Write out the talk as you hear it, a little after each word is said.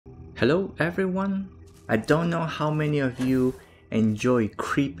Hello everyone! I don't know how many of you enjoy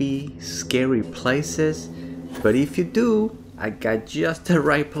creepy, scary places, but if you do, I got just the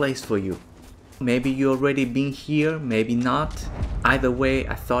right place for you. Maybe you already been here, maybe not. Either way,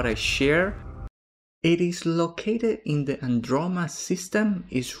 I thought I'd share. It is located in the Andromeda system,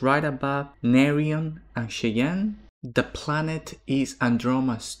 it's right above Nerion and Cheyenne. The planet is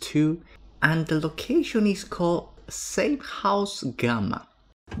Andromeda 2 and the location is called Safe House Gamma.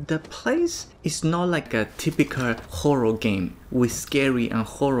 The place is not like a typical horror game with scary and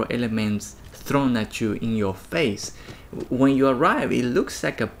horror elements thrown at you in your face. When you arrive, it looks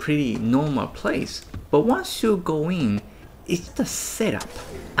like a pretty normal place, but once you go in, it's the setup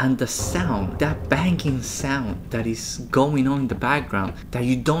and the sound, that banging sound that is going on in the background that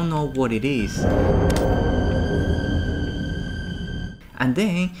you don't know what it is. And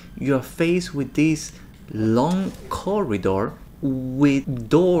then you're faced with this long corridor with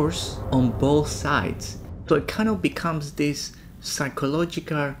doors on both sides. So it kind of becomes this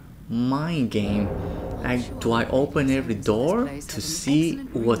psychological mind game. Like, do I open every door to see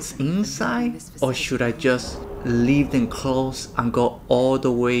what's inside, or should I just leave them closed and go all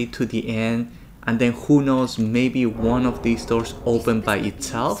the way to the end, and then who knows, maybe one of these doors open by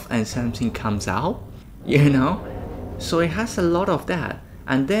itself and something comes out, you know? So it has a lot of that.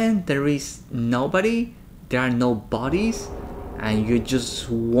 And then there is nobody, there are no bodies, and you're just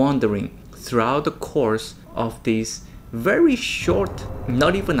wandering throughout the course of this very short,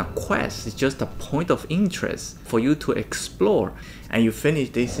 not even a quest, it's just a point of interest for you to explore, and you finish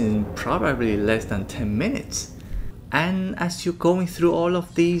this in probably less than 10 minutes. And as you're going through all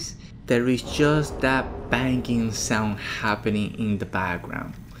of these, there is just that banging sound happening in the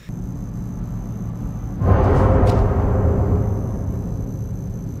background.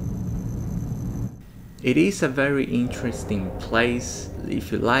 It is a very interesting place.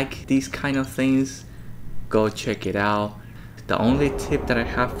 If you like these kind of things, go check it out. The only tip that I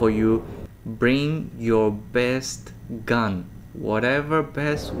have for you, bring your best gun. Whatever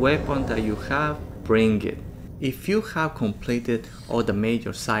best weapon that you have, bring it. If you have completed all the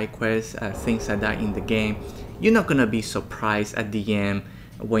major side quests, things like that in the game, you're not gonna be surprised at the end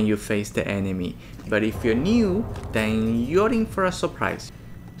when you face the enemy. But if you're new, then you're in for a surprise.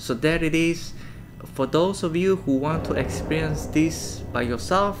 So there it is. For those of you who want to experience this by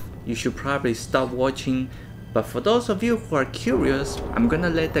yourself, you should probably stop watching. But for those of you who are curious, I'm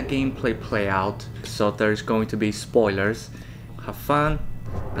gonna let the gameplay play out, so there's going to be spoilers. Have fun,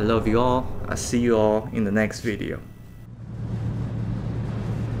 I love you all, I'll see you all in the next video.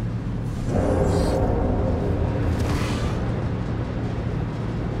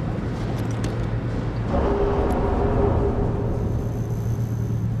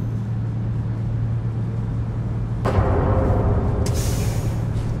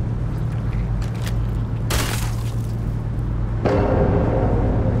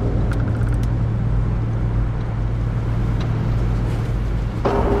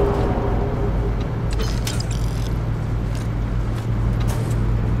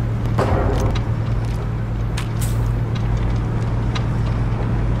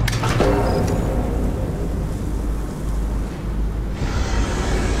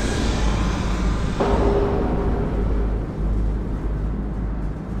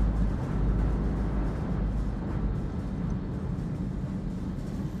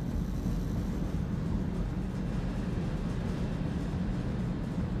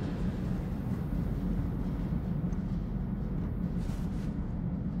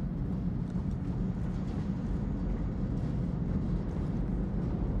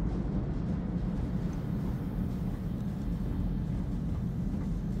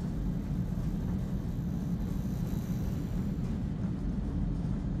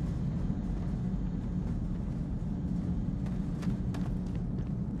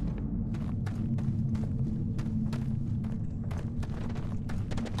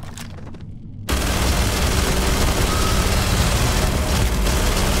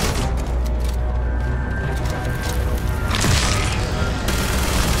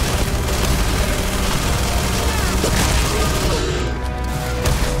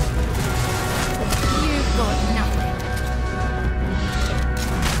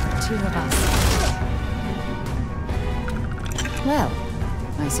 Well,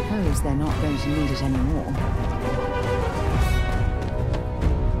 I suppose they're not going to need it anymore.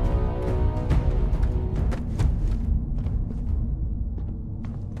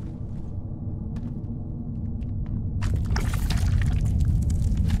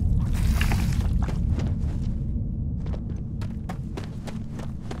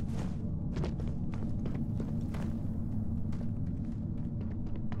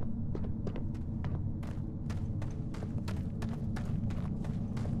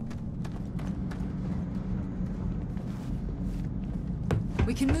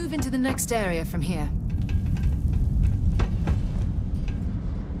 We can move into the next area from here.